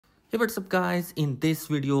Hey, what's up guys? In this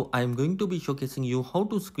video, I'm going to be showcasing you how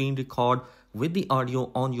to screen record with the audio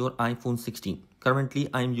on your iPhone 16. Currently,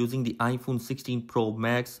 I'm using the iPhone 16 Pro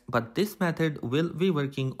Max, but this method will be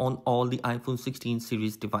working on all the iPhone 16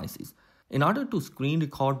 series devices. In order to screen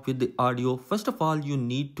record with the audio, first of all, you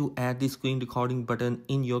need to add the screen recording button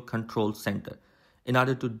in your control center. In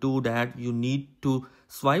order to do that, you need to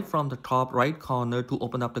swipe from the top right corner to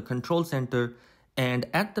open up the control center, and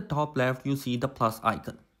at the top left, you see the plus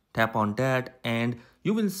icon. Tap on that and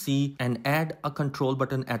you will see and add a control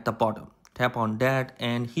button at the bottom. Tap on that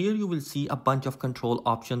and here you will see a bunch of control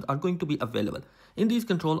options are going to be available. In these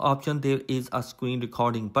control options, there is a screen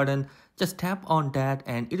recording button. Just tap on that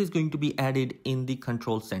and it is going to be added in the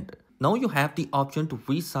control center. Now you have the option to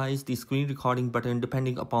resize the screen recording button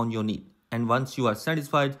depending upon your need. And once you are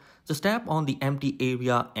satisfied, just tap on the empty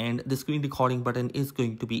area and the screen recording button is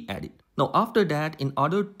going to be added. Now after that, in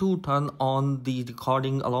order to turn on the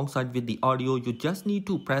recording alongside with the audio, you just need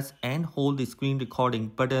to press and hold the screen recording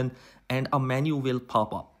button and a menu will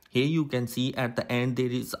pop up. Here you can see at the end there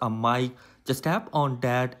is a mic. Just tap on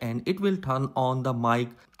that and it will turn on the mic,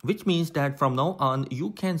 which means that from now on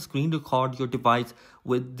you can screen record your device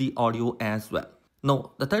with the audio as well.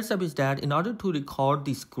 Now, the third step is that in order to record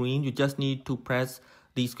the screen, you just need to press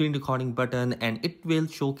the screen recording button and it will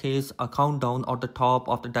showcase a countdown at the top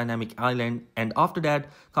of the dynamic island. And after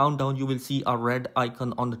that countdown, you will see a red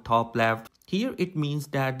icon on the top left. Here it means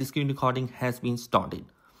that the screen recording has been started.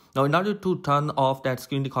 Now, in order to turn off that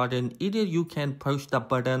screen recording, either you can push the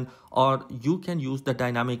button or you can use the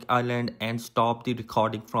dynamic island and stop the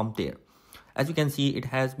recording from there. As you can see, it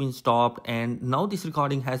has been stopped and now this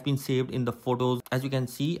recording has been saved in the photos. As you can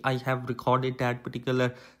see, I have recorded that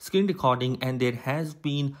particular screen recording and there has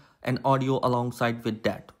been an audio alongside with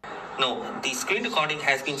that. Now, the screen recording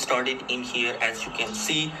has been started in here as you can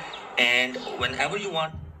see, and whenever you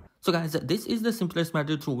want. So guys, this is the simplest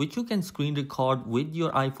method through which you can screen record with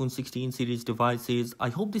your iPhone 16 series devices. I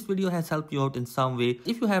hope this video has helped you out in some way.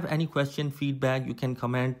 If you have any question, feedback, you can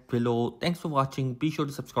comment below. Thanks for watching. Be sure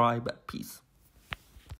to subscribe. Peace.